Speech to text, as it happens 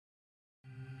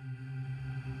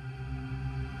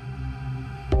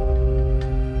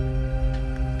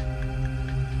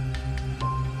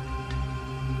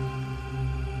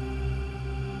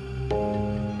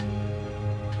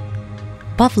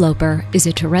Buffalo burr is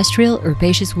a terrestrial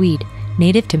herbaceous weed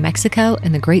native to Mexico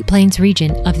and the Great Plains region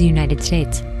of the United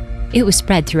States. It was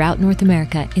spread throughout North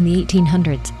America in the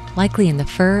 1800s, likely in the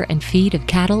fur and feed of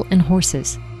cattle and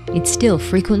horses. It's still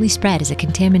frequently spread as a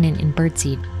contaminant in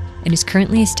birdseed and is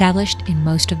currently established in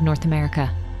most of North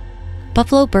America.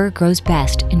 Buffalo burr grows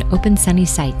best in open sunny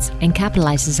sites and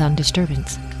capitalizes on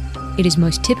disturbance. It is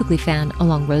most typically found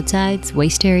along roadsides,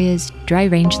 waste areas, dry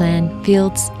rangeland,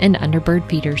 fields, and under bird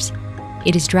feeders.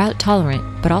 It is drought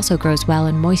tolerant, but also grows well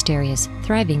in moist areas,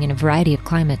 thriving in a variety of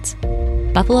climates.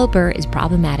 Buffalo burr is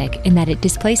problematic in that it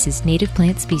displaces native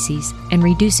plant species and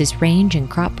reduces range and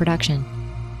crop production.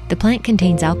 The plant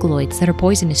contains alkaloids that are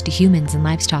poisonous to humans and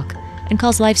livestock, and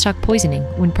cause livestock poisoning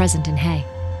when present in hay.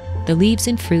 The leaves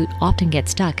and fruit often get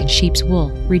stuck in sheep's wool,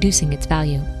 reducing its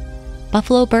value.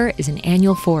 Buffalo burr is an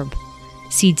annual forb.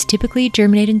 Seeds typically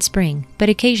germinate in spring, but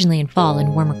occasionally in fall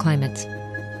in warmer climates.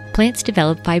 Plants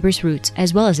develop fibrous roots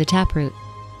as well as a taproot.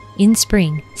 In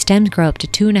spring, stems grow up to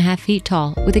 2.5 feet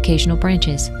tall with occasional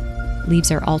branches.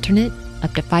 Leaves are alternate,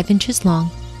 up to 5 inches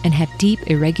long, and have deep,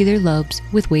 irregular lobes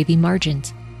with wavy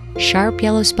margins. Sharp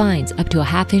yellow spines up to a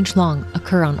 1/2 inch long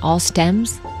occur on all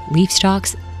stems, leaf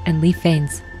stalks, and leaf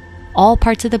veins. All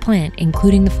parts of the plant,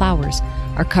 including the flowers,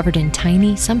 are covered in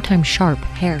tiny, sometimes sharp,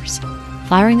 hairs.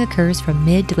 Flowering occurs from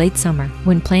mid to late summer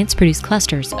when plants produce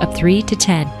clusters of 3 to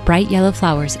 10 bright yellow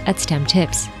flowers at stem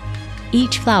tips.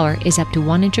 Each flower is up to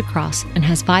 1 inch across and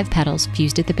has 5 petals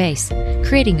fused at the base,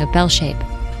 creating a bell shape.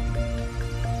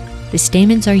 The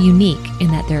stamens are unique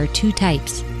in that there are 2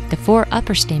 types. The 4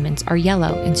 upper stamens are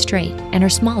yellow and straight and are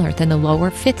smaller than the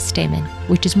lower 5th stamen,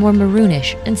 which is more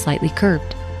maroonish and slightly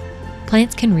curved.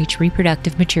 Plants can reach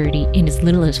reproductive maturity in as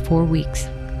little as 4 weeks.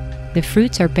 The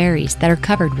fruits are berries that are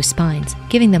covered with spines,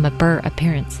 giving them a burr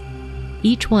appearance.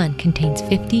 Each one contains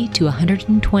 50 to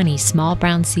 120 small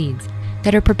brown seeds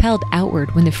that are propelled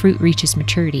outward when the fruit reaches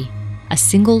maturity. A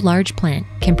single large plant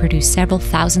can produce several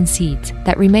thousand seeds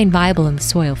that remain viable in the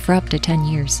soil for up to 10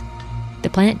 years. The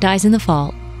plant dies in the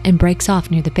fall and breaks off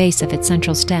near the base of its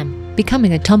central stem,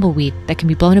 becoming a tumbleweed that can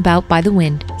be blown about by the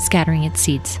wind, scattering its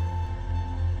seeds.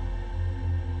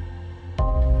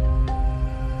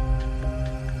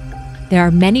 There are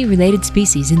many related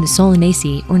species in the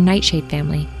Solanaceae or nightshade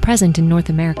family present in North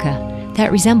America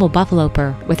that resemble buffalo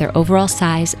burr with their overall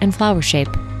size and flower shape.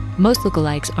 Most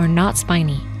lookalikes are not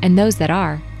spiny, and those that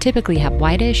are typically have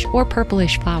whitish or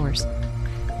purplish flowers.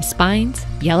 The spines,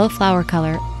 yellow flower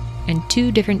color, and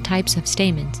 2 different types of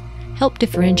stamens help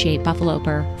differentiate buffalo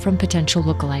burr from potential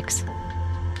lookalikes.